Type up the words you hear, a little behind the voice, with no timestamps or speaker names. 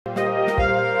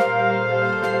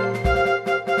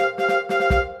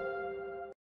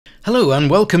Hello and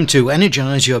welcome to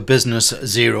Energise Your Business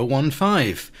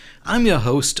 015. I'm your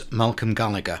host, Malcolm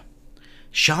Gallagher.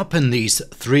 Sharpen these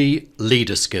 3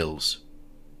 leader skills.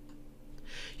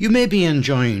 You may be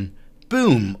enjoying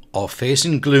boom or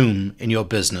facing gloom in your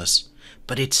business,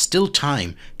 but it's still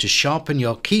time to sharpen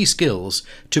your key skills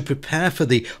to prepare for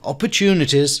the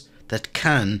opportunities that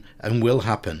can and will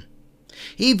happen.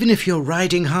 Even if you're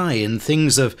riding high and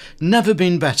things have never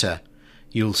been better,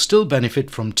 you'll still benefit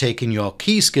from taking your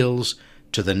key skills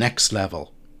to the next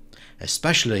level,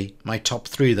 especially my top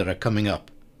 3 that are coming up.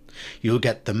 You'll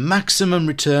get the maximum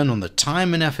return on the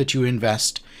time and effort you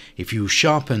invest if you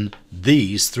sharpen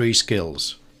these 3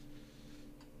 skills.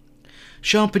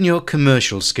 Sharpen your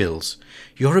commercial skills,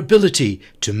 your ability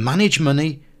to manage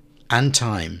money and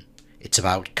time. It's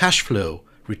about cash flow,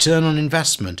 return on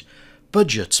investment,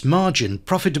 budgets, margin,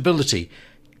 profitability,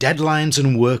 deadlines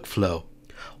and workflow.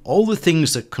 All the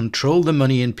things that control the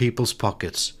money in people's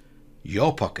pockets,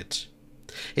 your pockets.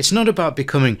 It's not about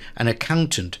becoming an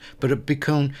accountant,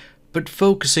 but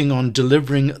focusing on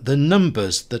delivering the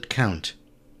numbers that count.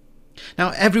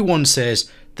 Now, everyone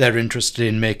says they're interested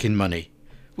in making money.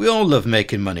 We all love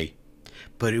making money.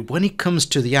 But when it comes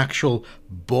to the actual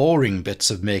boring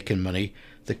bits of making money,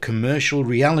 the commercial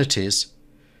realities,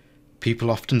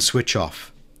 people often switch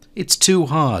off. It's too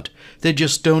hard. They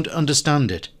just don't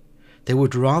understand it. They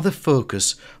would rather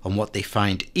focus on what they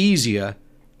find easier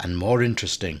and more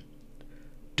interesting.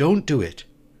 Don't do it.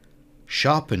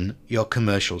 Sharpen your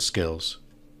commercial skills.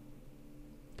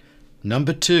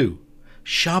 Number 2,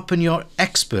 sharpen your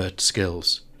expert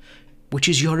skills, which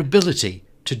is your ability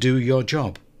to do your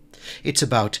job. It's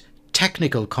about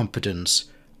technical competence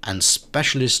and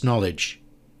specialist knowledge.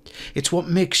 It's what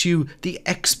makes you the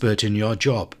expert in your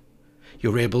job.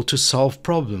 You're able to solve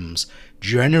problems,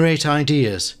 generate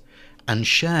ideas, and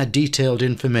share detailed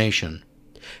information.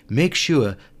 Make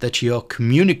sure that you're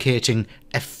communicating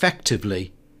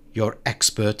effectively your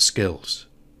expert skills.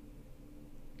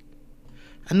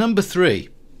 And number 3,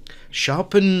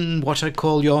 sharpen what I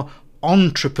call your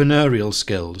entrepreneurial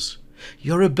skills,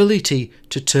 your ability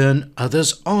to turn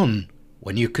others on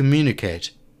when you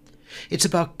communicate. It's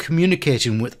about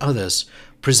communicating with others,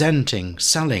 presenting,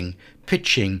 selling,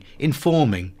 pitching,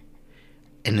 informing,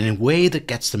 in a way that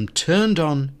gets them turned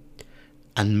on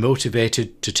and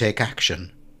motivated to take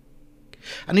action.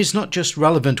 And it's not just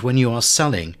relevant when you are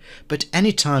selling, but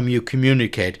any time you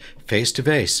communicate face to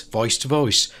face, voice to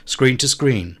voice, screen to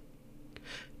screen.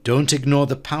 Don't ignore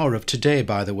the power of today,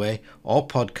 by the way, or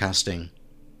podcasting.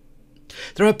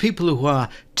 There are people who are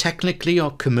technically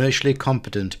or commercially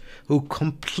competent who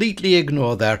completely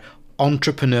ignore their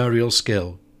entrepreneurial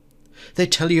skill. They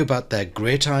tell you about their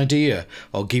great idea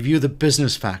or give you the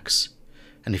business facts,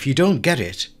 and if you don't get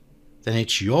it, then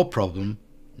it's your problem,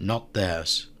 not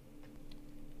theirs.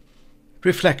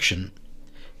 Reflection.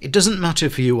 It doesn't matter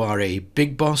if you are a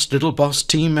big boss, little boss,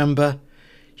 team member.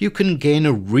 You can gain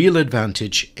a real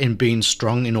advantage in being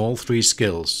strong in all 3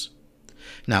 skills.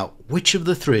 Now, which of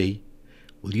the 3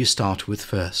 will you start with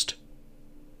first?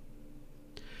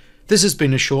 This has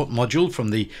been a short module from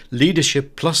the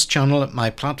Leadership Plus channel at my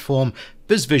platform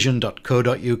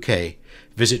bizvision.co.uk.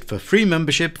 Visit for free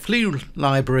membership, free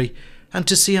library, and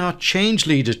to see our Change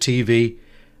Leader TV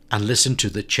and listen to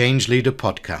the Change Leader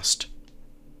podcast.